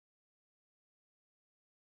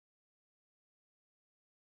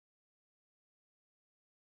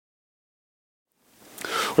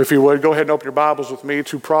If you would, go ahead and open your Bibles with me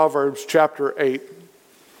to Proverbs chapter 8.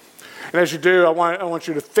 And as you do, I want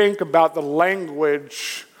you to think about the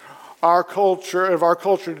language of our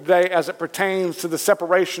culture today as it pertains to the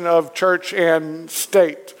separation of church and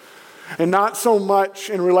state. And not so much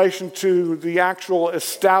in relation to the actual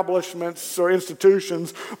establishments or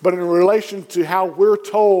institutions, but in relation to how we're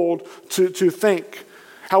told to think.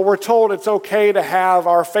 How we're told it's okay to have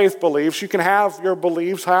our faith beliefs. You can have your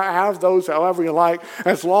beliefs, have those however you like,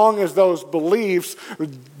 as long as those beliefs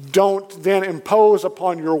don't then impose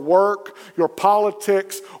upon your work, your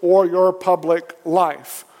politics, or your public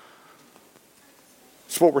life.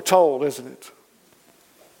 It's what we're told, isn't it?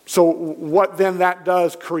 So what then that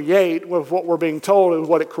does create with what we're being told is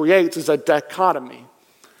what it creates is a dichotomy.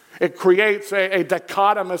 It creates a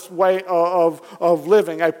dichotomous way of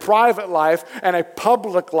living, a private life and a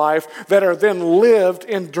public life that are then lived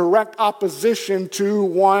in direct opposition to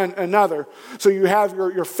one another. So you have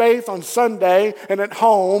your faith on Sunday and at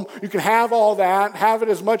home. You can have all that, have it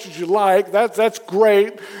as much as you like. That's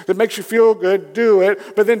great. That makes you feel good. Do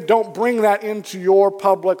it. But then don't bring that into your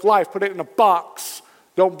public life. Put it in a box.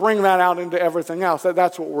 Don't bring that out into everything else.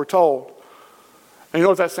 That's what we're told. And you know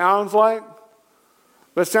what that sounds like?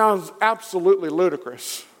 That sounds absolutely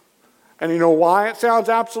ludicrous. And you know why it sounds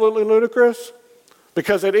absolutely ludicrous?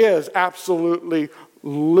 Because it is absolutely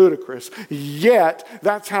ludicrous. Yet,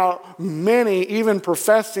 that's how many, even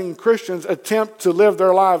professing Christians, attempt to live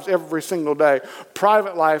their lives every single day.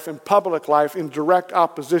 Private life and public life in direct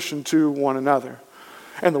opposition to one another.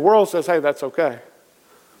 And the world says, hey, that's okay.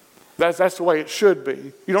 That's the way it should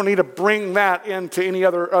be. You don't need to bring that into any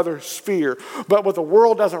other sphere. But what the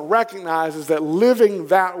world doesn't recognize is that living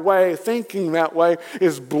that way, thinking that way,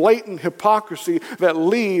 is blatant hypocrisy that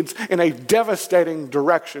leads in a devastating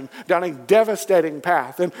direction, down a devastating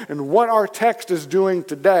path. And what our text is doing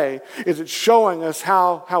today is it's showing us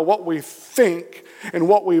how what we think and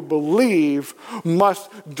what we believe must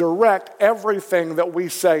direct everything that we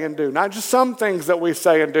say and do. Not just some things that we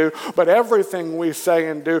say and do, but everything we say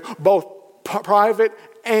and do, both private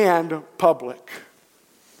and public.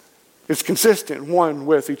 It's consistent one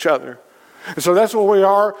with each other. And so that's where we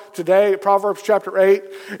are today, Proverbs chapter 8.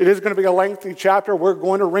 It is going to be a lengthy chapter. We're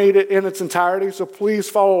going to read it in its entirety, so please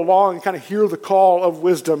follow along and kind of hear the call of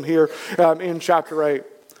wisdom here in chapter 8.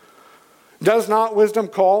 Does not wisdom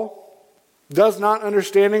call? Does not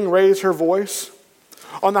understanding raise her voice?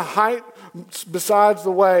 On the height besides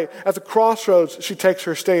the way, at the crossroads she takes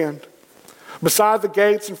her stand. Beside the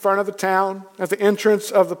gates in front of the town, at the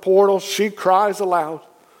entrance of the portal, she cries aloud.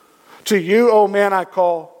 To you, O man, I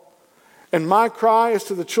call, and my cry is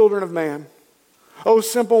to the children of man. O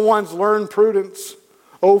simple ones, learn prudence.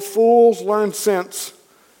 O fools, learn sense.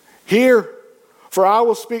 Hear, for I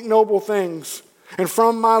will speak noble things, and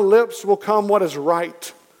from my lips will come what is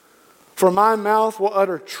right. For my mouth will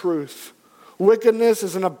utter truth. Wickedness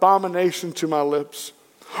is an abomination to my lips.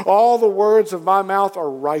 All the words of my mouth are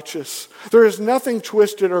righteous. There is nothing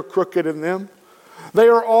twisted or crooked in them. They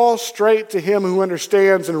are all straight to him who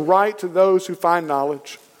understands and right to those who find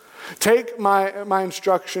knowledge. Take my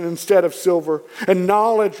instruction instead of silver, and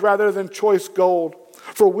knowledge rather than choice gold.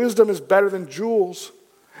 For wisdom is better than jewels,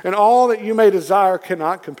 and all that you may desire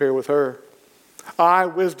cannot compare with her. I,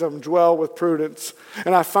 wisdom, dwell with prudence,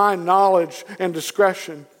 and I find knowledge and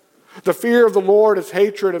discretion. The fear of the Lord is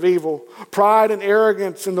hatred of evil. Pride and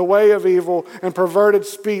arrogance in the way of evil, and perverted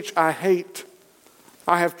speech I hate.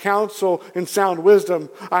 I have counsel and sound wisdom.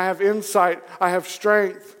 I have insight. I have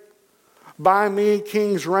strength. By me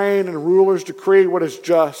kings reign and rulers decree what is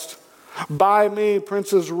just. By me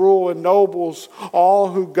princes rule and nobles, all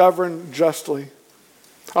who govern justly.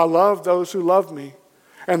 I love those who love me,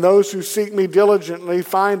 and those who seek me diligently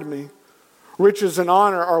find me. Riches and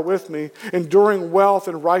honor are with me, enduring wealth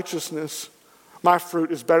and righteousness. My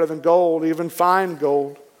fruit is better than gold, even fine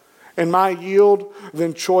gold, and my yield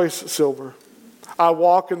than choice silver. I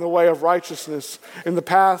walk in the way of righteousness, in the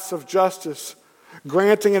paths of justice,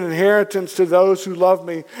 granting an inheritance to those who love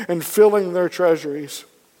me and filling their treasuries.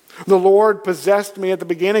 The Lord possessed me at the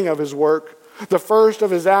beginning of his work, the first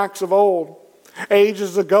of his acts of old.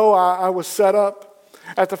 Ages ago I was set up.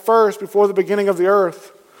 At the first, before the beginning of the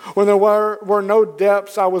earth, when there were no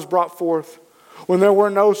depths, I was brought forth. When there were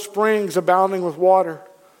no springs abounding with water.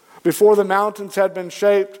 Before the mountains had been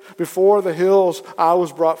shaped, before the hills, I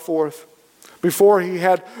was brought forth. Before he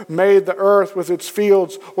had made the earth with its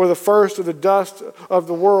fields, or the first of the dust of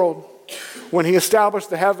the world. When he established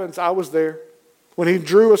the heavens, I was there. When he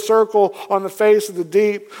drew a circle on the face of the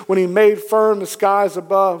deep, when he made firm the skies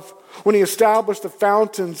above, when he established the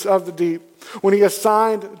fountains of the deep, when he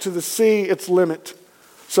assigned to the sea its limit,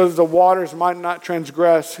 so that the waters might not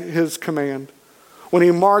transgress his command. When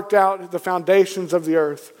he marked out the foundations of the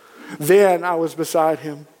earth, then I was beside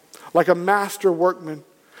him, like a master workman,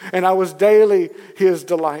 and I was daily his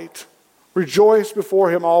delight. Rejoice before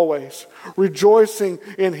him always, rejoicing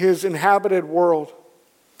in his inhabited world,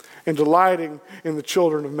 and delighting in the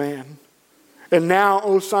children of man. And now,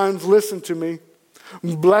 O sons, listen to me.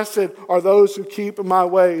 Blessed are those who keep my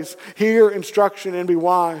ways. Hear instruction and be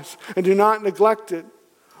wise, and do not neglect it.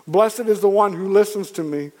 Blessed is the one who listens to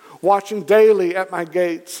me, watching daily at my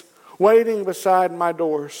gates, waiting beside my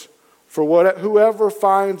doors. For whoever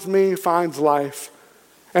finds me finds life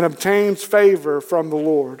and obtains favor from the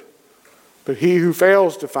Lord. But he who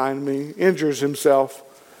fails to find me injures himself,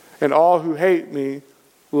 and all who hate me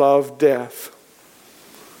love death.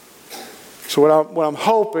 So what I'm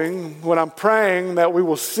hoping, what I'm praying that we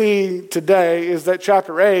will see today is that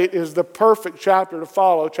chapter 8 is the perfect chapter to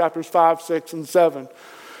follow chapters 5, 6, and 7.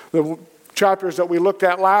 The chapters that we looked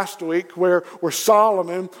at last week where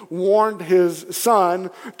Solomon warned his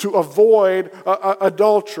son to avoid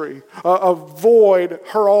adultery, avoid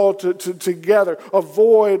her all together,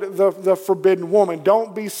 avoid the forbidden woman.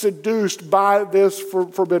 Don't be seduced by this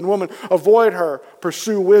forbidden woman. Avoid her.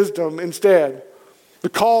 Pursue wisdom instead. The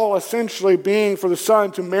call essentially being for the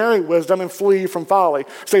son to marry wisdom and flee from folly.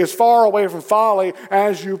 Stay as far away from folly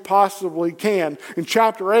as you possibly can. In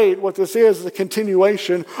chapter 8, what this is a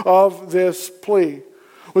continuation of this plea,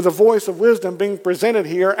 with the voice of wisdom being presented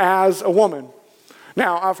here as a woman.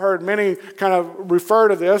 Now, I've heard many kind of refer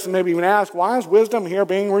to this and maybe even ask, why is wisdom here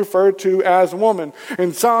being referred to as a woman?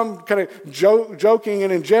 And some kind of joking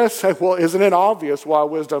and in jest say, well, isn't it obvious why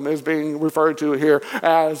wisdom is being referred to here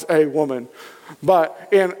as a woman? But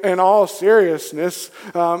in all seriousness,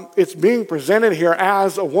 it's being presented here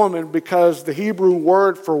as a woman because the Hebrew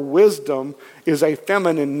word for wisdom is a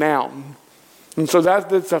feminine noun. And so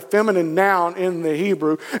that's a feminine noun in the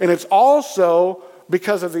Hebrew. And it's also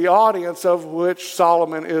because of the audience of which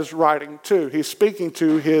Solomon is writing to. He's speaking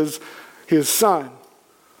to his son.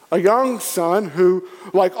 A young son who,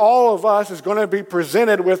 like all of us, is going to be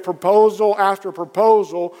presented with proposal after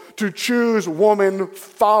proposal to choose woman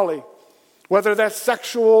folly. Whether that's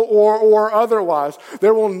sexual or otherwise.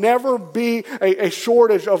 There will never be a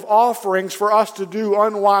shortage of offerings for us to do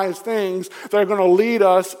unwise things that are going to lead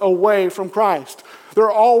us away from Christ. There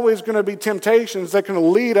are always going to be temptations that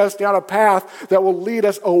can lead us down a path that will lead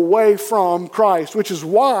us away from Christ, which is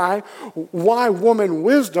why woman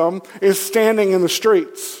wisdom is standing in the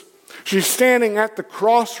streets. She's standing at the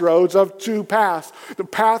crossroads of two paths, the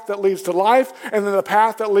path that leads to life and then the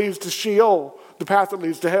path that leads to Sheol, the path that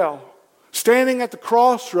leads to hell. Standing at the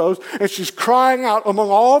crossroads, and she's crying out among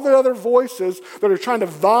all the other voices that are trying to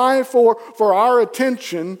vie for our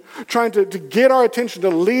attention, trying to get our attention, to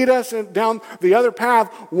lead us down the other path.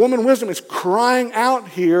 Woman wisdom is crying out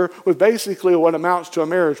here with basically what amounts to a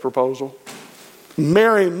marriage proposal.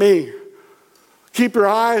 Marry me. Keep your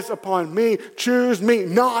eyes upon me. Choose me,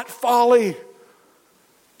 not folly.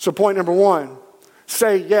 So point number 1,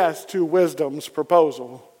 say yes to wisdom's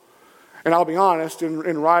proposal. And I'll be honest,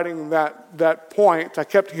 in writing that point, I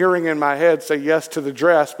kept hearing in my head, say yes to the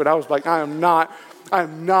dress, but I was like, I'm not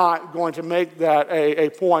going to make that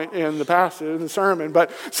a point in the passage, in the sermon,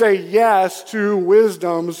 but say yes to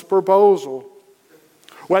wisdom's proposal.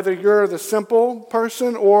 Whether you're the simple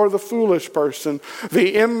person or the foolish person,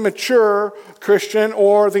 the immature Christian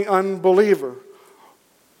or the unbeliever.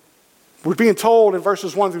 We're being told in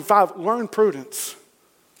verses 1 through 5, learn prudence,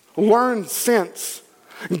 learn sense,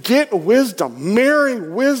 get wisdom, marry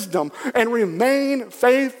wisdom, and remain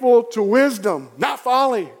faithful to wisdom, not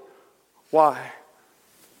folly. Why?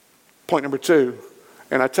 Point number 2,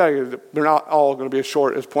 and I tell you, they're not all going to be as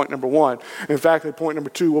short as point number 1. In fact, point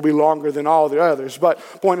number 2 will be longer than all the others. But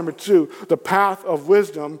point number 2, the path of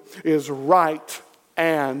wisdom is right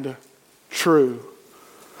and true.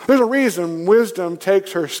 There's a reason wisdom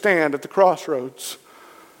takes her stand at the crossroads,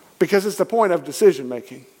 because it's the point of decision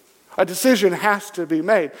making. A decision has to be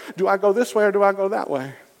made. Do I go this way or do I go that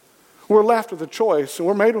way? We're left with a choice, and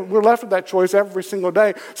we're left with that choice every single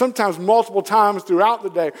day, sometimes multiple times throughout the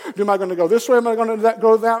day. Am I going to go this way? Am I going to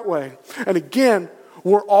go that way? And again,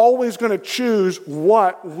 we're always going to choose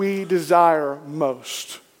what we desire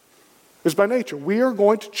most. It's by nature. We are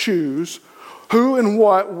going to choose who and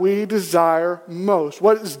what we desire most,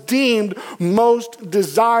 what is deemed most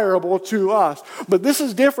desirable to us. But this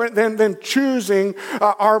is different than choosing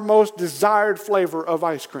our most desired flavor of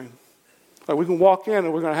ice cream. Like we can walk in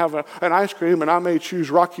and we're going to have an ice cream, and I may choose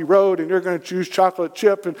Rocky Road, and you're going to choose chocolate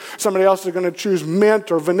chip, and somebody else is going to choose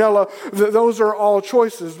mint or vanilla. Those are all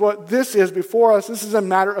choices. What this is before us, this is a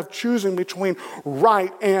matter of choosing between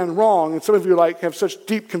right and wrong. And some of you have such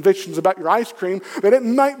deep convictions about your ice cream that it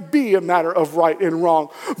might be a matter of right and wrong.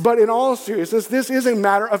 But in all seriousness, this is a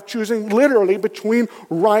matter of choosing literally between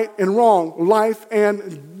right and wrong, life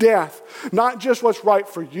and death. Not just what's right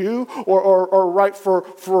for you or right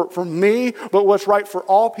for me, but what's right for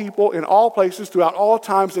all people in all places, throughout all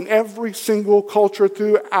times, in every single culture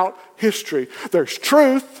throughout history. There's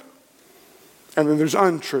truth, and then there's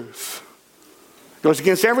untruth. It goes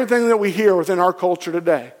against everything that we hear within our culture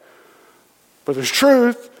today. But there's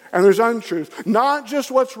truth, and there's untruth. Not just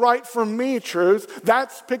what's right for me truth.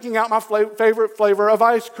 That's picking out my favorite flavor of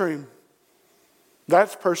ice cream.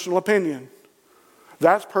 That's personal opinion.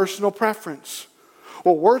 That's personal preference.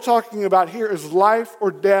 What we're talking about here is life or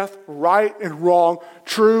death, right and wrong,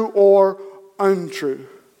 true or untrue.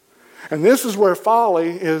 And this is where folly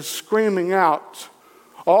is screaming out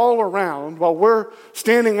all around while we're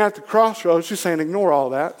standing at the crossroads. She's saying, ignore all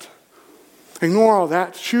that. Ignore all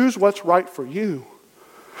that. Choose what's right for you.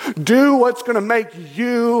 Do what's going to make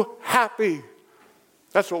you happy.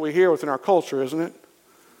 That's what we hear within our culture, isn't it?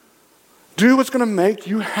 Do what's going to make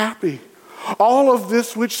you happy. All of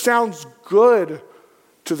this which sounds good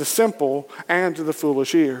to the simple and to the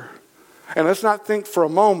foolish ear. And let's not think for a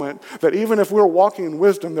moment that even if we're walking in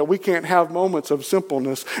wisdom, that we can't have moments of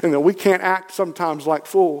simpleness and that we can't act sometimes like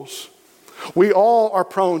fools. We all are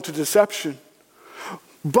prone to deception.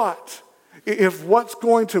 But if what's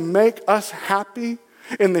going to make us happy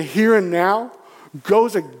in the here and now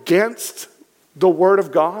goes against the Word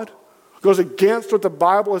of God, goes against what the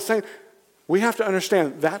Bible is saying, we have to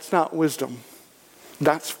understand that's not wisdom.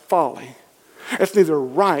 That's folly. It's neither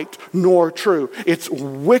right nor true. It's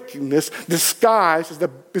wickedness disguised as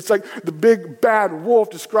it's like the big bad wolf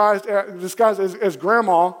disguised as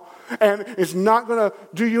grandma, and it's not going to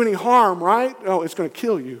do you any harm, right? No, it's going to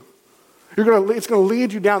kill you. It's going to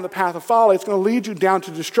lead you down the path of folly. It's going to lead you down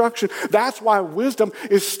to destruction. That's why wisdom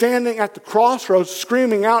is standing at the crossroads,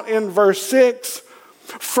 screaming out in verse 6,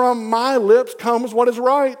 "From my lips comes what is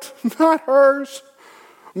right, not hers.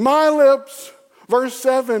 My lips." Verse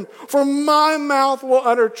 7, "For my mouth will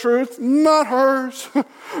utter truth, not hers."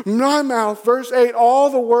 My mouth. Verse 8, "All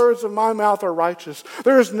the words of my mouth are righteous.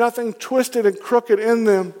 There is nothing twisted and crooked in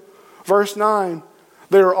them." Verse 9,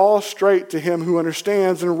 "They are all straight to him who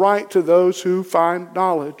understands and right to those who find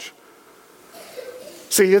knowledge."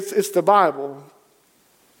 See, it's the Bible.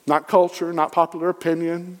 Not culture, not popular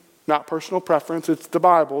opinion, not personal preference. It's the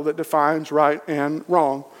Bible that defines right and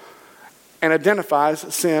wrong and identifies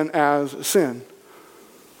sin as sin.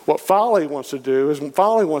 What folly wants to do is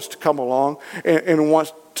folly wants to come along and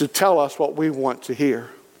wants to tell us what we want to hear.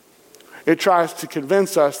 It tries to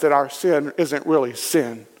convince us that our sin isn't really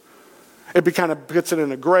sin. It kind of puts it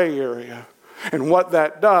in a gray area. And what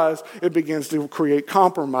that does, it begins to create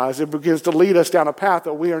compromise. It begins to lead us down a path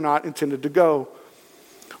that we are not intended to go.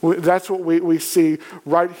 That's what we see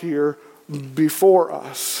right here before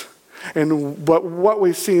us. And what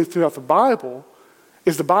we see throughout the Bible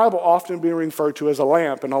is the Bible often being referred to as a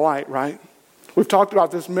lamp and a light, right? We've talked about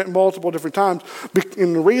this multiple different times.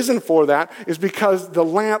 And the reason for that is because the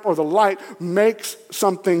lamp or the light makes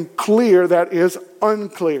something clear that is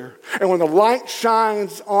unclear. And when the light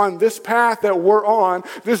shines on this path that we're on,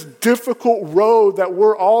 this difficult road that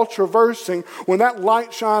we're all traversing, when that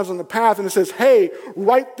light shines on the path and it says, "Hey,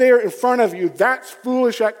 right there in front of you, that's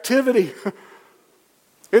foolish activity,"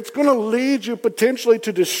 it's going to lead you potentially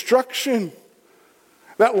to destruction.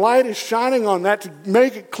 That light is shining on that to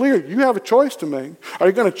make it clear. You have a choice to make. Are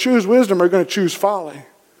you going to choose wisdom or are you going to choose folly?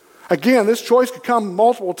 Again, this choice could come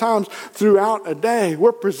multiple times throughout a day.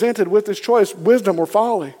 We're presented with this choice, wisdom or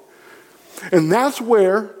folly. And that's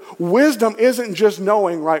where wisdom isn't just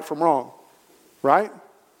knowing right from wrong, right?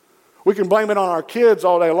 We can blame it on our kids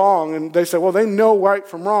all day long, and they say, well, they know right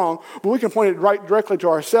from wrong, but we can point it right directly to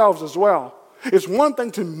ourselves as well. It's one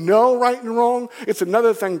thing to know right and wrong. It's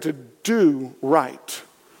another thing to do right,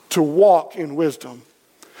 to walk in wisdom.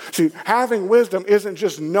 See, having wisdom isn't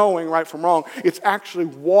just knowing right from wrong. It's actually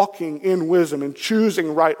walking in wisdom and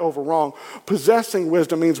choosing right over wrong. Possessing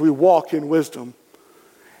wisdom means we walk in wisdom.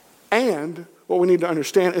 And what we need to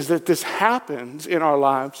understand is that this happens in our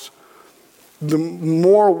lives the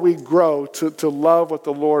more we grow to love what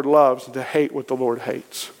the Lord loves and to hate what the Lord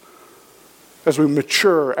hates, as we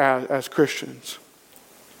mature as Christians.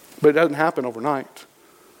 But it doesn't happen overnight.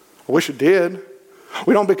 I wish it did.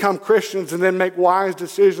 We don't become Christians and then make wise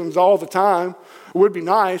decisions all the time. It would be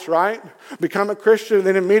nice, right? Become a Christian and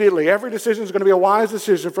then immediately every decision is going to be a wise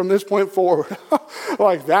decision from this point forward.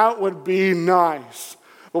 Like, that would be nice.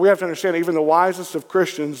 But we have to understand even the wisest of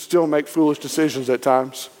Christians still make foolish decisions at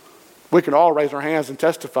times. We can all raise our hands and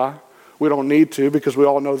testify. We don't need to because we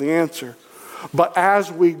all know the answer. But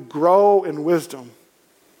as we grow in wisdom,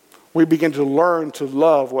 we begin to learn to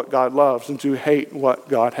love what God loves and to hate what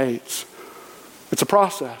God hates. It's a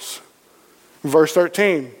process. In verse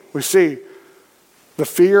 13, we see the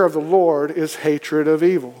fear of the Lord is hatred of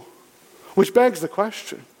evil, which begs the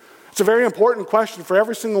question. It's a very important question for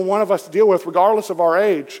every single one of us to deal with, regardless of our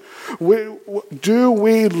age. Do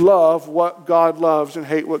we love what God loves and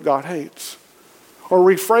hate what God hates? Or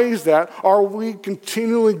rephrase that, are we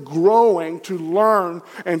continually growing to learn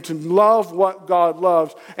and to love what God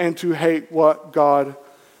loves and to hate what God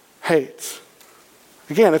hates?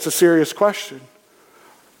 Again, it's a serious question.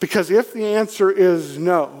 Because if the answer is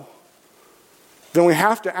no, then we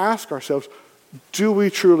have to ask ourselves, do we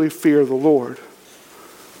truly fear the Lord?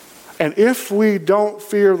 And if we don't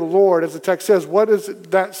fear the Lord, as the text says, what does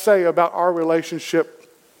that say about our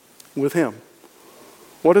relationship with Him?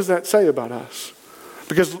 What does that say about us?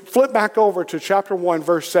 Because flip back over to chapter 1,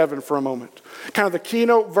 verse 7 for a moment. Kind of the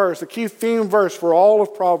keynote verse, the key theme verse for all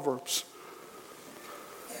of Proverbs.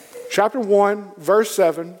 Chapter 1, verse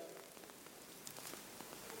 7.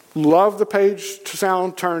 Love the page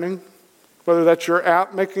sound turning, whether that's your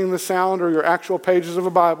app making the sound or your actual pages of a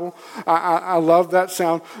Bible. I love that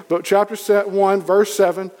sound. But chapter 1, verse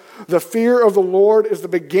 7, the fear of the Lord is the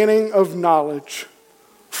beginning of knowledge.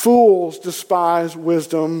 Fools despise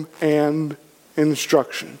wisdom and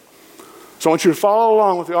instruction. So I want you to follow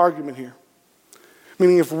along with the argument here.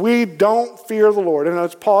 Meaning if we don't fear the Lord, and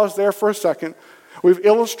let's pause there for a second. We've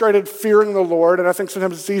illustrated fearing the Lord, and I think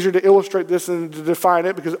sometimes it's easier to illustrate this than to define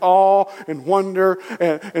it because awe and wonder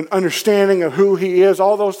and understanding of who He is,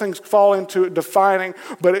 all those things fall into defining.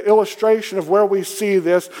 But an illustration of where we see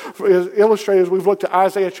this is illustrated as we've looked at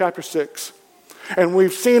Isaiah chapter 6. And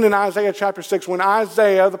we've seen in Isaiah chapter 6, when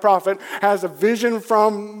Isaiah, the prophet, has a vision of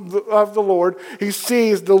the Lord, he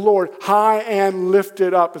sees the Lord high and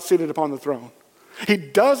lifted up and seated upon the throne. He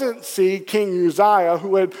doesn't see King Uzziah,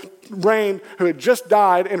 who had just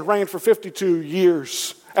died and reigned for 52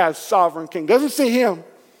 years as sovereign king. Doesn't see him.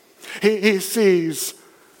 He sees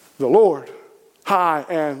the Lord high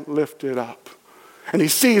and lifted up. And he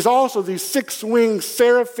sees also these six-winged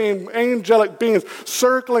seraphim angelic beings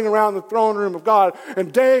circling around the throne room of God.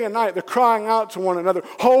 And day and night they're crying out to one another,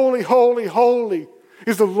 holy, holy, holy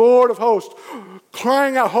is the Lord of hosts.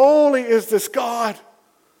 Crying out, holy is this God.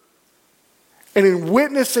 And in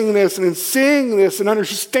witnessing this and in seeing this and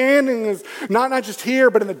understanding this, not just here,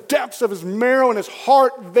 but in the depths of his marrow and his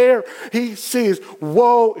heart there, he sees,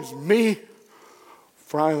 woe is me.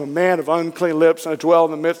 For I am a man of unclean lips, and I dwell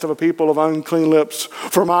in the midst of a people of unclean lips.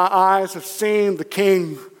 For my eyes have seen the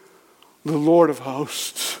King, the Lord of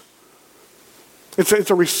hosts.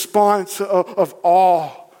 It's a response of awe.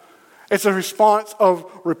 It's a response of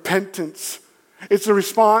repentance. It's a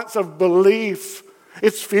response of belief.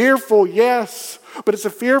 It's fearful, yes, but it's a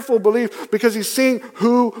fearful belief because he's seeing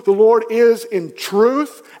who the Lord is in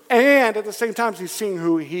truth, and at the same time he's seeing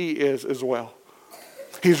who he is as well.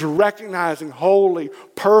 He's recognizing holy,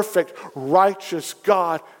 perfect, righteous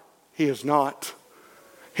God. He is not.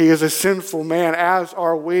 He is a sinful man, as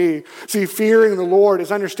are we. See, fearing the Lord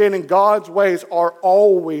is understanding God's ways are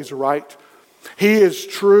always right. He is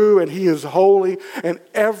true and he is holy, and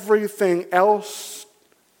everything else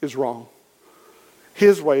is wrong.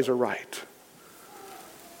 His ways are right.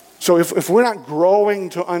 So if we're not growing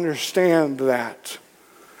to understand that,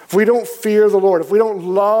 if we don't fear the Lord, if we don't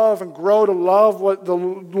love and grow to love what the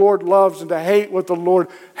Lord loves and to hate what the Lord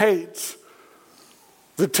hates,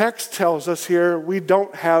 the text tells us here we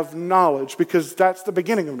don't have knowledge, because that's the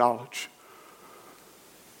beginning of knowledge.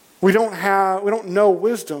 We don't know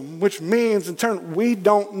wisdom, which means in turn we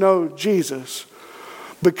don't know Jesus,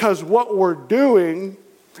 because what we're doing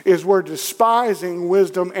is we're despising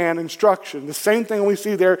wisdom and instruction. The same thing we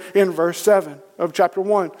see there in verse 7 of chapter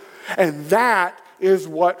 1. And that is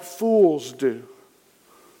what fools do.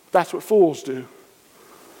 That's what fools do.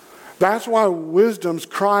 That's why wisdom's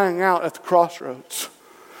crying out at the crossroads.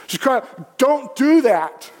 She's crying, don't do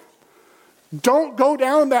that. Don't go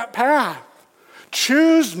down that path.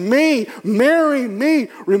 Choose me, marry me,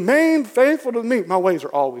 remain faithful to me. My ways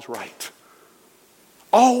are always right.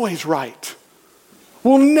 Always right.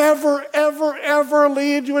 Will never, ever, ever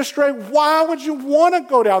lead you astray. Why would you want to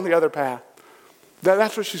go down the other path?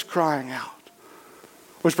 That's what she's crying out.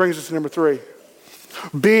 Which brings us to number 3.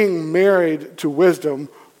 Being married to wisdom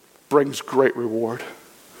brings great reward.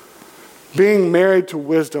 Being married to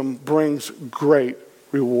wisdom brings great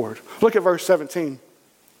reward. Look at verse 17.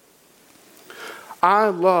 I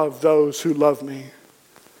love those who love me,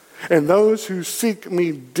 and those who seek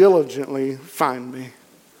me diligently find me.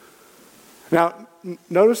 Now,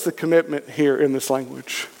 notice the commitment here in this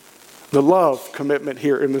language. The love commitment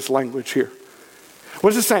here in this language here.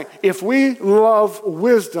 What is it saying? If we love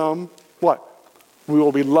wisdom, what? We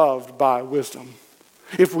will be loved by wisdom.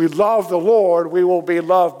 If we love the Lord, we will be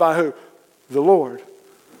loved by who? The Lord.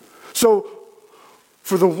 So,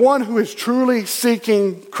 for the one who is truly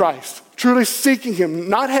seeking Christ, truly seeking Him,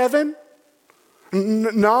 not heaven,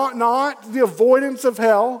 not the avoidance of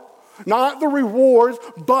hell, not the rewards,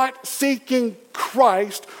 but seeking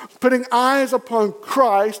Christ, putting eyes upon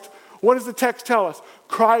Christ, what does the text tell us?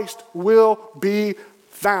 Christ will be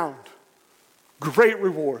found. Great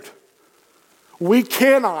reward. We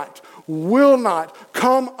cannot, will not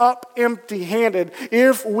come up empty-handed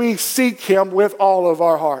if we seek Him with all of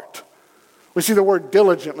our heart. We see the word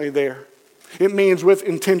diligently there. It means with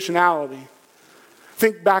intentionality.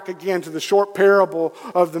 Think back again to the short parable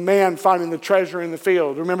of the man finding the treasure in the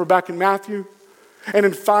field. Remember back in Matthew? And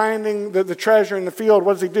in finding the treasure in the field,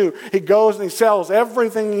 what does he do? He goes and he sells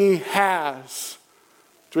everything he has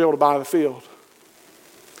to be able to buy the field.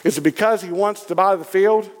 Is it because he wants to buy the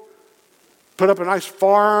field? Put up a nice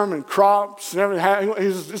farm and crops and everything.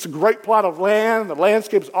 It's a great plot of land. The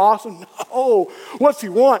landscape's awesome. No. What's he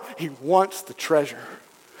want? He wants the treasure.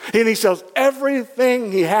 And he sells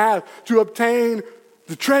everything he has to obtain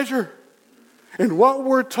the treasure. And what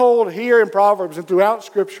we're told here in Proverbs and throughout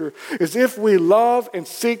Scripture is if we love and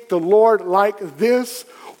seek the Lord like this,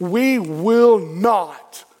 we will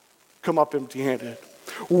not come up empty-handed.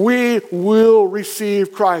 We will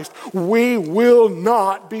receive Christ. We will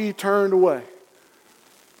not be turned away.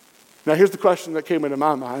 Now here's the question that came into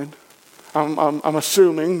my mind. I'm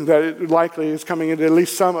assuming that it likely is coming into at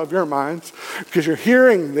least some of your minds because you're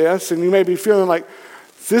hearing this and you may be feeling like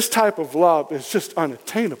this type of love is just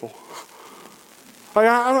unattainable.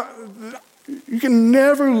 Like you can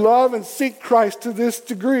never love and seek Christ to this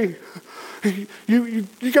degree. You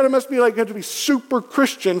must be like going to be super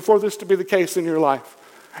Christian for this to be the case in your life.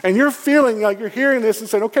 And you're feeling like you're hearing this and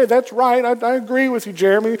saying, okay, that's right, I agree with you,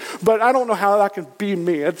 Jeremy, but I don't know how that can be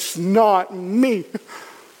me. It's not me.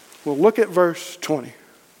 Well, look at verse 20.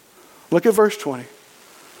 Look at verse 20.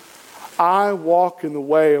 I walk in the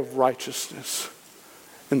way of righteousness,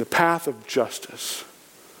 in the path of justice.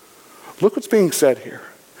 Look what's being said here.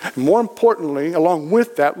 And more importantly, along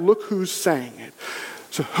with that, look who's saying it.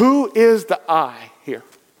 So who is the I here?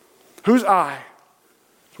 Who's I?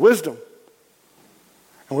 It's wisdom.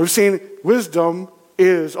 And we've seen wisdom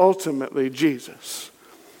is ultimately Jesus.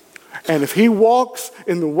 And if he walks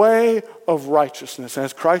in the way of righteousness,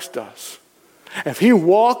 as Christ does, if he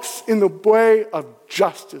walks in the way of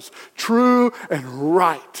justice, true and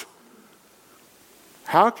right,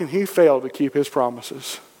 how can he fail to keep his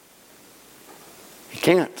promises? He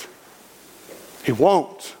can't. He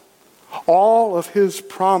won't. All of his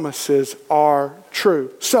promises are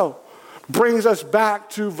true. So, brings us back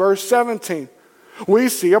to verse 17. We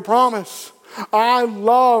see a promise. I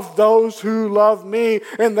love those who love me,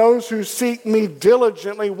 and those who seek me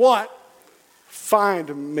diligently, what?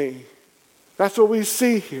 Find me. That's what we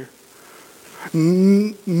see here.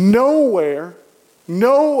 Nowhere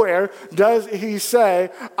does he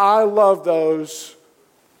say, I love those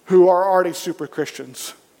who are already super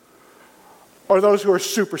Christians, or those who are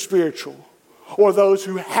super spiritual, or those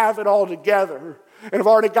who have it all together and have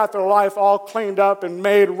already got their life all cleaned up and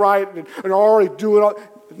made right and are already doing all.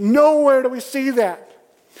 Nowhere do we see that.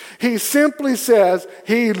 He simply says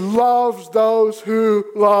he loves those who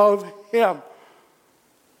love him.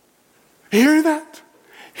 Hear that?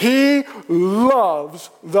 He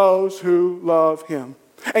loves those who love him.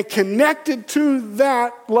 And connected to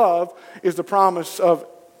that love is the promise of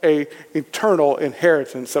an eternal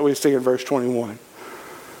inheritance that we see in verse 21.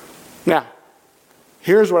 Now,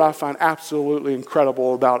 here's what I find absolutely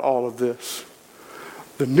incredible about all of this.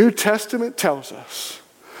 The New Testament tells us,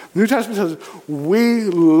 we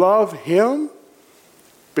love him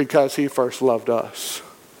because he first loved us.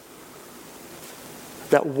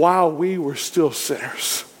 That while we were still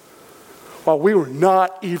sinners, while we were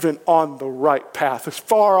not even on the right path, as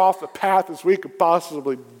far off the path as we could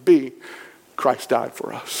possibly be, Christ died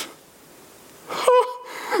for us.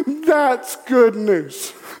 That's good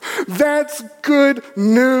news. That's good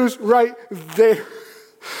news right there.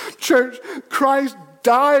 Church, Christ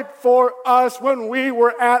died for us when we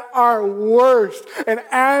were at our worst. And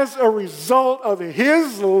as a result of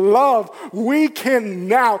his love, we can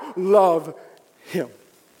now love him.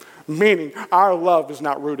 Meaning, our love is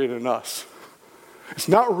not rooted in us. It's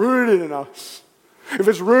not rooted in us. If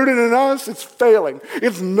it's rooted in us, it's failing.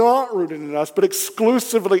 It's not rooted in us, but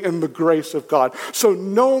exclusively in the grace of God. So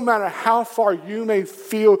no matter how far you may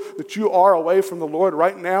feel that you are away from the Lord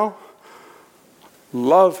right now,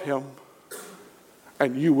 love him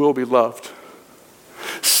and you will be loved.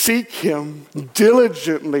 Seek him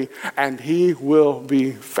diligently and he will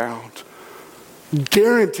be found.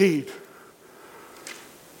 Guaranteed.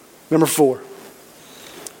 Number 4.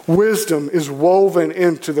 Wisdom is woven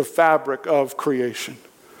into the fabric of creation.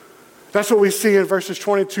 That's what we see in verses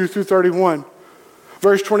 22 through 31.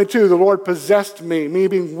 Verse 22, the Lord possessed me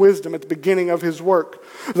being wisdom at the beginning of his work,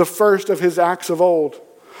 the first of his acts of old.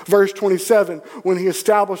 Verse 27, when he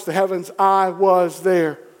established the heavens, I was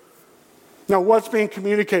there. Now, what's being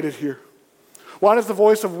communicated here? Why does the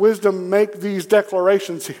voice of wisdom make these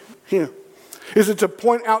declarations here? Is it to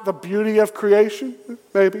point out the beauty of creation?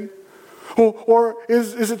 Maybe. Or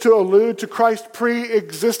is it to allude to Christ's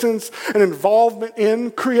pre-existence and involvement in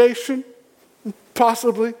creation?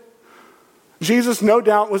 Possibly. Jesus, no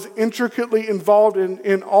doubt, was intricately involved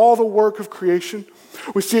in all the work of creation.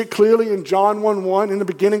 We see it clearly in John 1:1. In the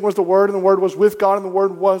beginning was the Word, and the Word was with God, and the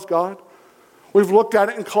Word was God. We've looked at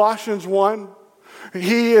it in Colossians 1.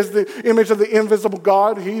 He is the image of the invisible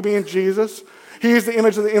God, he being Jesus. He is the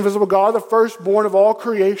image of the invisible God, the firstborn of all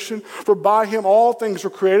creation. For by him all things were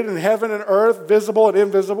created in heaven and earth, visible and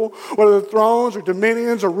invisible, whether thrones or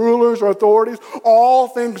dominions or rulers or authorities. All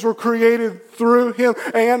things were created through him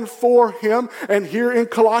and for him. And here in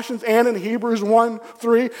Colossians and in Hebrews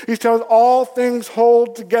 1:3, he tells us all things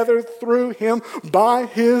hold together through him by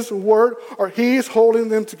his word, or he's holding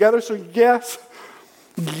them together. So yes,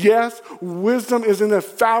 wisdom is in the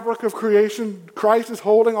fabric of creation. Christ is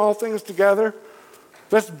holding all things together.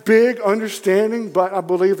 That's big understanding, but I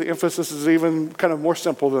believe the emphasis is even kind of more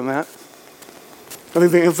simple than that. I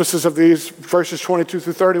think the emphasis of these verses 22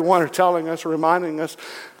 through 31 are telling us, or reminding us,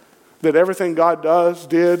 that everything God does,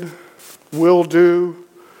 did, will do,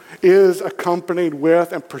 is accompanied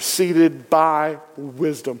with and preceded by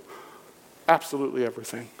wisdom. Absolutely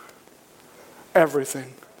everything.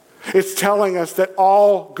 Everything. It's telling us that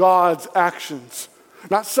all God's actions,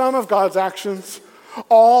 not some of God's actions,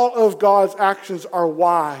 all of God's actions are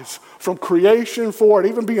wise from creation forward,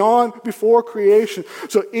 even before creation.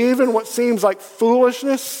 So even what seems like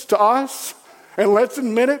foolishness to us, and let's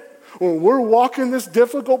admit it, when we're walking this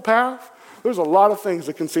difficult path, there's a lot of things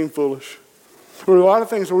that can seem foolish. There are a lot of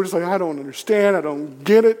things where we're just like, I don't understand, I don't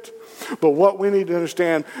get it. But what we need to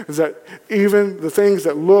understand is that even the things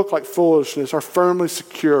that look like foolishness are firmly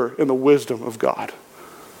secure in the wisdom of God.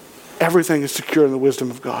 Everything is secure in the wisdom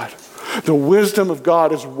of God. The wisdom of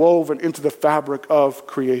God is woven into the fabric of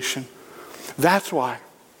creation. That's why,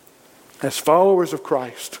 as followers of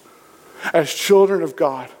Christ, as children of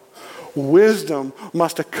God, wisdom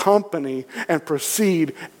must accompany and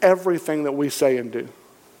precede everything that we say and do.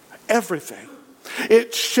 Everything.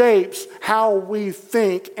 It shapes how we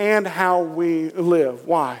think and how we live.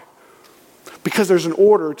 Why? Because there's an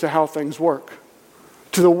order to how things work,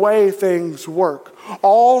 to the way things work.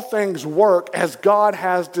 All things work as God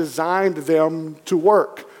has designed them to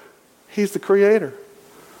work. He's the creator.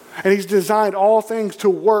 And he's designed all things to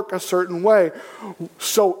work a certain way.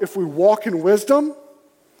 So if we walk in wisdom,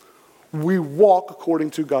 we walk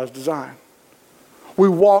according to God's design. We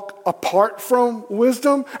walk apart from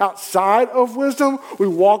wisdom, outside of wisdom. We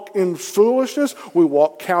walk in foolishness. We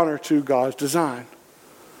walk counter to God's design.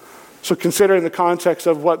 So considering the context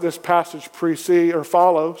of what this passage precedes or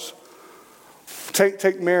follows,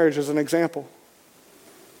 take marriage as an example.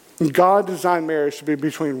 God designed marriage to be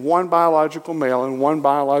between one biological male and one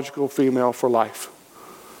biological female for life.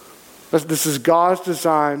 This is God's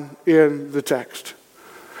design in the text.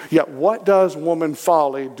 Yet what does woman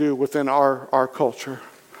folly do within our culture?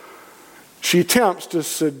 She attempts to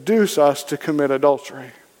seduce us to commit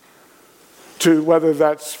adultery. To whether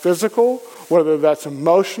that's physical, whether that's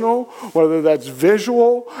emotional, whether that's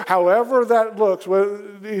visual, however that looks,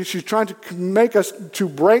 she's trying to make us to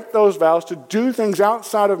break those vows, to do things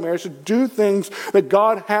outside of marriage, to do things that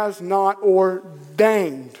God has not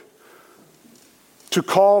ordained, to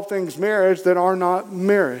call things marriage that are not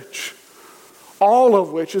marriage. All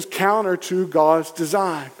of which is counter to God's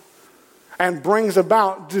design and brings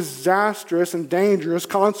about disastrous and dangerous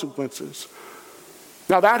consequences.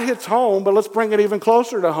 Now that hits home, but let's bring it even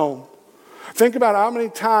closer to home. Think about how many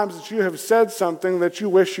times that you have said something that you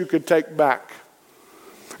wish you could take back.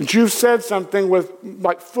 that you've said something with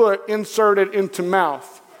like foot inserted into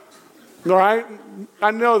mouth, right? I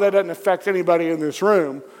know that doesn't affect anybody in this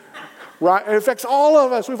room, right? It affects all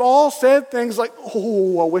of us. We've all said things like,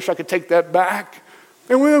 oh, I wish I could take that back.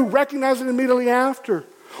 And we recognize it immediately after.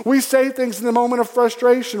 We say things in the moment of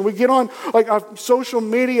frustration. We get on like social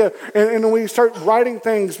media and we start writing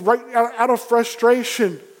things right out of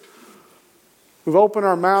frustration. We've opened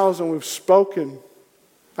our mouths and we've spoken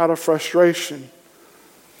out of frustration.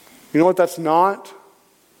 You know what that's not?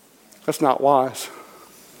 That's not wise.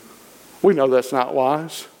 We know that's not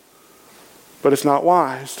wise, but it's not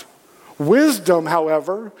wise. Wisdom,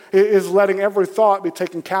 however, is letting every thought be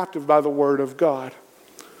taken captive by the word of God,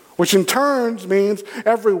 which in turn means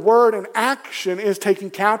every word and action is taken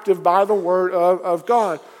captive by the word of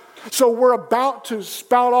God. So we're about to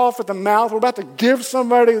spout off at the mouth. We're about to give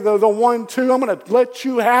somebody the 1-2. I'm going to let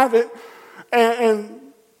you have it. And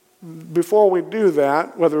before we do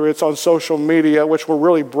that, whether it's on social media, which we're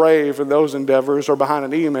really brave in those endeavors, or behind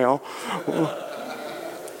an email,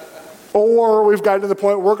 or we've gotten to the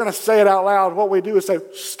point where we're going to say it out loud, what we do is say,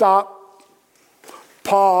 stop,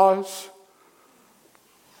 pause.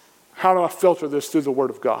 How do I filter this through the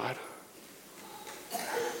Word of God?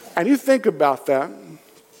 And you think about that.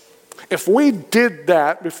 If we did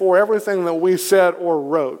that before everything that we said or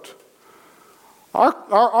wrote,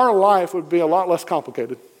 our life would be a lot less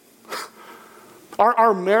complicated.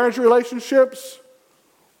 Our marriage relationships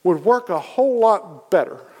would work a whole lot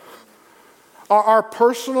better. Our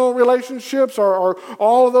personal relationships, are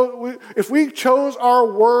all of those. If we chose our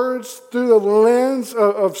words through the lens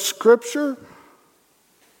of Scripture,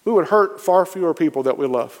 we would hurt far fewer people that we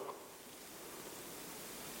love.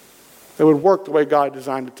 It would work the way God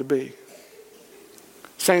designed it to be.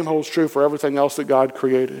 Same holds true for everything else that God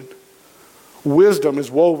created. Wisdom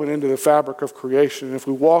is woven into the fabric of creation. And if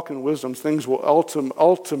we walk in wisdom, things will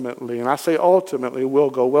ultimately, and I say ultimately,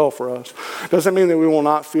 will go well for us. Doesn't mean that we will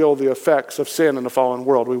not feel the effects of sin in the fallen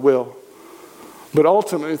world. We will. But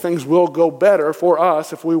ultimately, things will go better for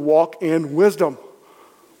us if we walk in wisdom.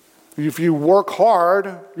 If you work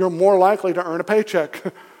hard, you're more likely to earn a paycheck.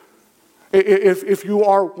 If you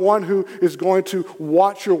are one who is going to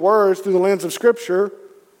watch your words through the lens of Scripture,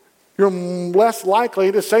 you're less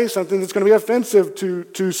likely to say something that's going to be offensive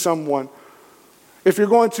to someone. If you're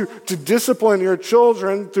going to discipline your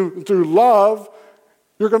children through love,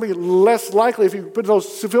 you're going to be less likely, if you put those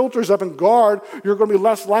filters up and guard, you're going to be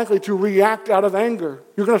less likely to react out of anger.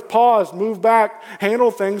 You're going to pause, move back,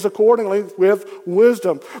 handle things accordingly with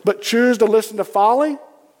wisdom. But choose to listen to folly,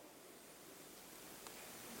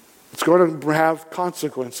 it's going to have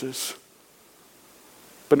consequences.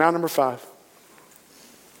 But now number 5.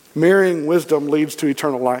 Marrying wisdom leads to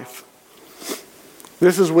eternal life.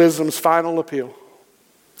 This is wisdom's final appeal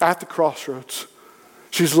at the crossroads.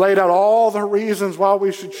 She's laid out all the reasons why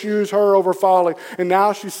we should choose her over folly. And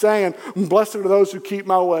now she's saying, blessed are those who keep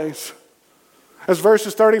my ways. As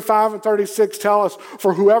verses 35 and 36 tell us,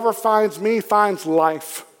 for whoever finds me finds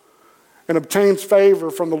life and obtains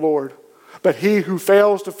favor from the Lord. But he who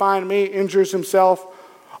fails to find me injures himself.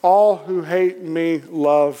 All who hate me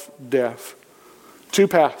love death. 2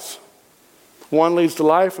 paths. One leads to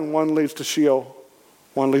life and one leads to Sheol.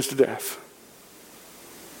 One leads to death.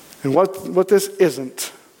 And what this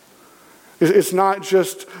isn't, it's not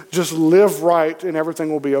just live right and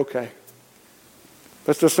everything will be okay.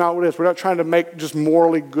 That's just not what it is. We're not trying to make just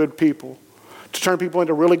morally good people, to turn people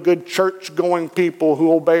into really good church-going people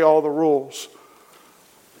who obey all the rules.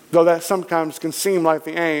 Though that sometimes can seem like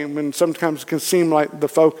the aim and sometimes can seem like the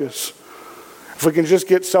focus. If we can just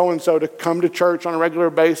get so-and-so to come to church on a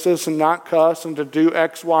regular basis and not cuss and to do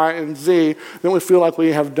X, Y, and Z, then we feel like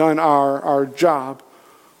we have done our job.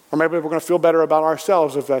 Or maybe we're going to feel better about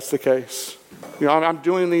ourselves if that's the case. You know, I'm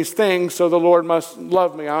doing these things so the Lord must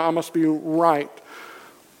love me. I must be right.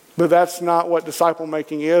 But that's not what disciple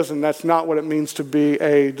making is, and that's not what it means to be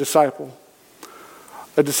a disciple.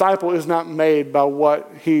 A disciple is not made by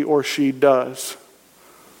what he or she does,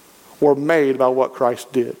 or made by what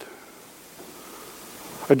Christ did.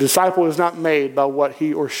 A disciple is not made by what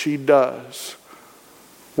he or she does.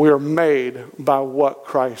 We are made by what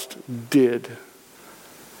Christ did.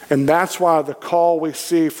 And that's why the call we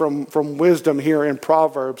see from wisdom here in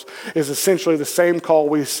Proverbs is essentially the same call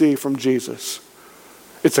we see from Jesus.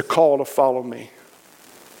 It's a call to follow me.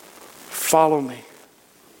 Follow me.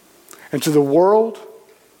 And to the world,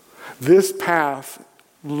 this path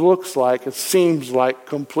looks like, it seems like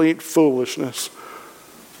complete foolishness.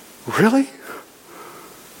 Really?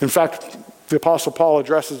 In fact, the Apostle Paul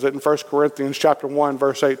addresses it in 1 Corinthians chapter 1,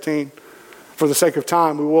 verse 18. For the sake of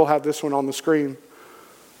time, we will have this one on the screen.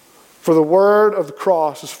 For the word of the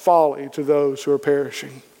cross is folly to those who are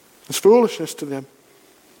perishing. It's foolishness to them.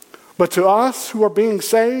 But to us who are being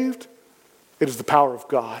saved, it is the power of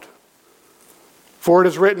God. For it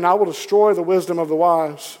is written, I will destroy the wisdom of the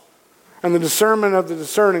wise, and the discernment of the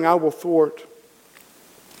discerning I will thwart.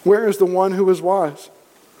 Where is the one who is wise?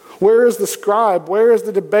 Where is the scribe? Where is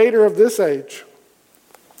the debater of this age?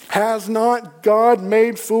 Has not God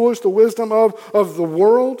made foolish the wisdom of the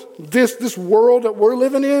world? This world that we're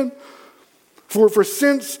living in? For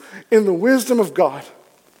since in the wisdom of God,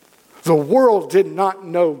 the world did not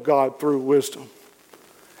know God through wisdom.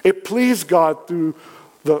 It pleased God through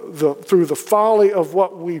the folly of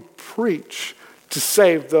what we preach to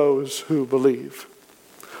save those who believe.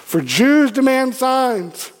 For Jews demand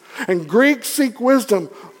signs, and Greeks seek wisdom,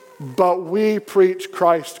 but we preach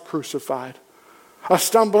Christ crucified, a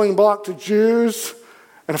stumbling block to Jews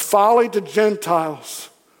and a folly to Gentiles.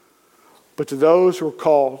 But to those who are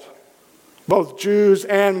called, both Jews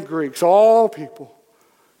and Greeks, all people,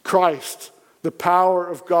 Christ, the power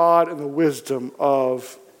of God and the wisdom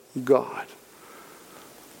of God.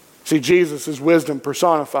 See, Jesus is wisdom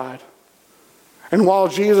personified. And while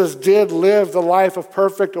Jesus did live the life of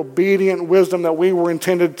perfect, obedient wisdom that we were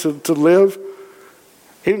intended to live,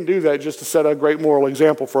 he didn't do that just to set a great moral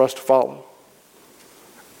example for us to follow.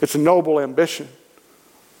 It's a noble ambition.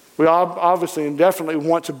 We obviously and definitely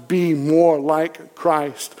want to be more like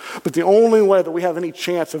Christ. But the only way that we have any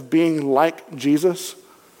chance of being like Jesus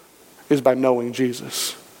is by knowing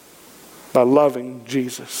Jesus, by loving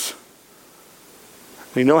Jesus.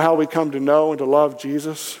 And you know how we come to know and to love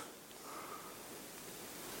Jesus?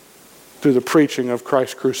 Through the preaching of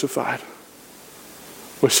Christ crucified,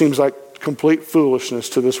 which seems like complete foolishness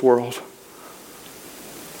to this world.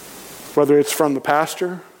 Whether it's from the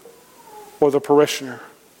pastor or the parishioner,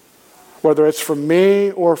 whether it's from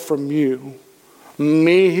me or from you,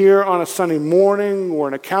 me here on a Sunday morning or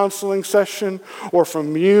in a counseling session, or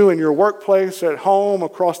from you in your workplace, at home,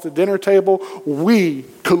 across the dinner table, we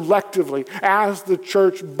collectively, as the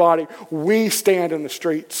church body, we stand in the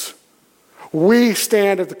streets. We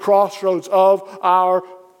stand at the crossroads of our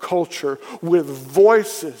culture with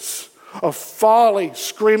voices of folly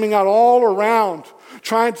screaming out all around,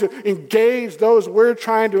 trying to engage those we're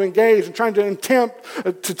trying to engage and trying to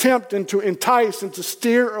tempt and to entice and to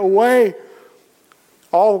steer away.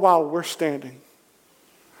 All the while we're standing.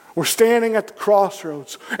 We're standing at the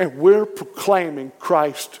crossroads and we're proclaiming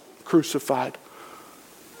Christ crucified.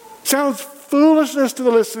 Sounds foolishness to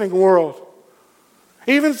the listening world.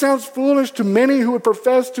 Even sounds foolish to many who would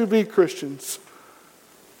profess to be Christians.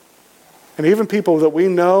 And even people that we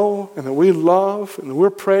know and that we love and that we're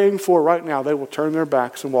praying for right now, they will turn their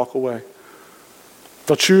backs and walk away.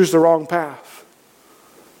 They'll choose the wrong path.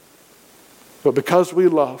 But because we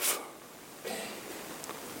love,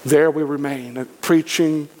 there we remain at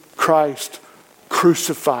preaching Christ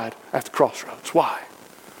crucified at the crossroads. Why?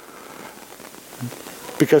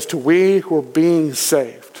 Because to we who are being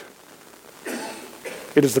saved,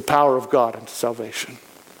 it is the power of God unto salvation.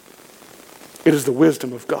 It is the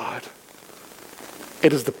wisdom of God.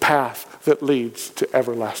 It is the path that leads to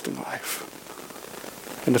everlasting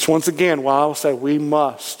life. And it's once again why I'll say we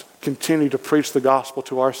must continue to preach the gospel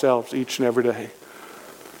to ourselves each and every day.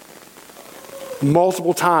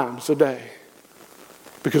 Multiple times a day.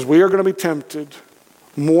 Because we are going to be tempted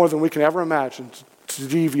more than we can ever imagine to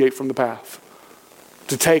deviate from the path,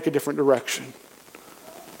 to take a different direction.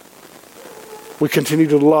 We continue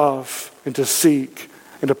to love and to seek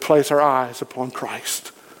and to place our eyes upon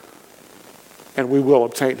Christ. And we will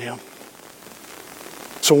obtain him.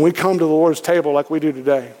 So when we come to the Lord's table like we do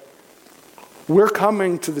today, we're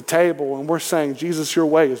coming to the table and we're saying, Jesus, your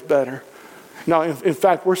way is better. Now, in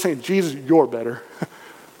fact, we're saying, Jesus, you're better.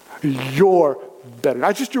 You're better.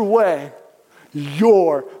 Not just your way,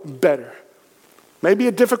 you're better. Maybe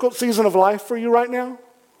a difficult season of life for you right now.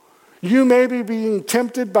 You may be being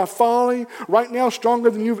tempted by folly right now,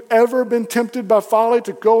 stronger than you've ever been tempted by folly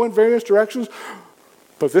to go in various directions.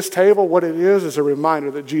 But this table, what it is a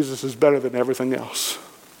reminder that Jesus is better than everything else.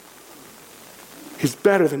 He's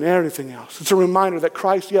better than everything else. It's a reminder that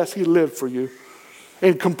Christ, yes, he lived for you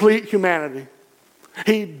in complete humanity.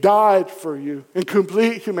 He died for you in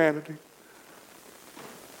complete humanity.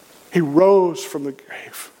 He rose from the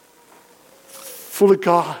grave, fully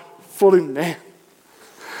God, fully man,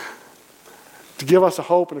 to give us a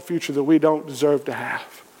hope and a future that we don't deserve to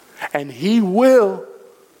have. And he will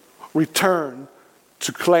return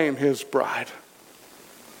to claim his bride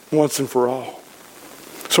once and for all.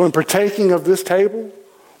 So in partaking of this table,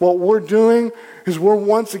 what we're doing is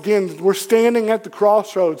we're standing at the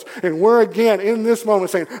crossroads and we're again in this moment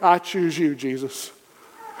saying, I choose you, Jesus.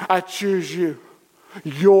 I choose you.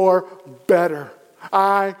 You're better.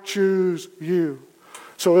 I choose you.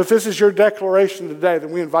 So if this is your declaration today,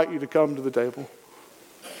 then we invite you to come to the table.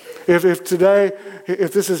 If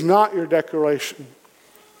this is not your declaration,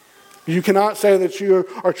 you cannot say that you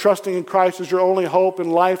are trusting in Christ as your only hope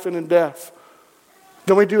in life and in death,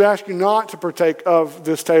 then we do ask you not to partake of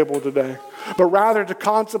this table today, but rather to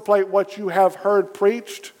contemplate what you have heard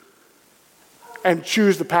preached and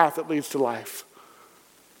choose the path that leads to life.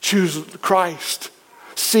 Choose Christ.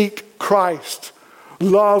 Seek Christ.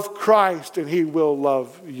 Love Christ, and He will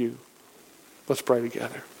love you. Let's pray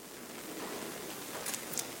together.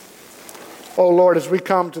 Oh Lord, as we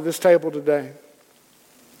come to this table today,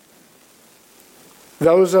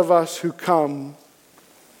 those of us who come,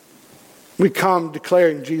 we come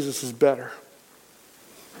declaring Jesus is better.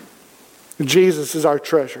 Jesus is our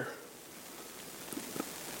treasure.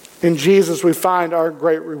 In Jesus we find our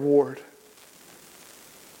great reward.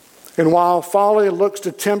 And while folly looks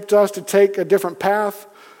to tempt us to take a different path,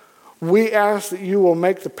 we ask that you will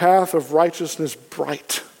make the path of righteousness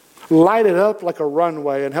bright. Light it up like a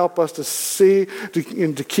runway and help us to see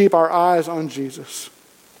and to keep our eyes on Jesus.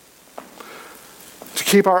 To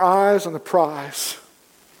keep our eyes on the prize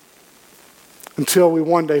until we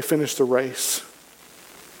one day finish the race.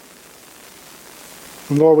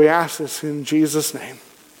 And Lord, we ask this in Jesus' name.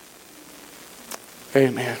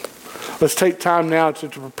 Amen. Let's take time now to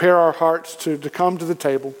prepare our hearts to come to the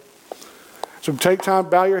table. So take time,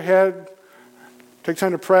 bow your head, take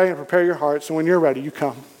time to pray and prepare your hearts. And when you're ready, you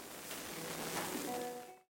come.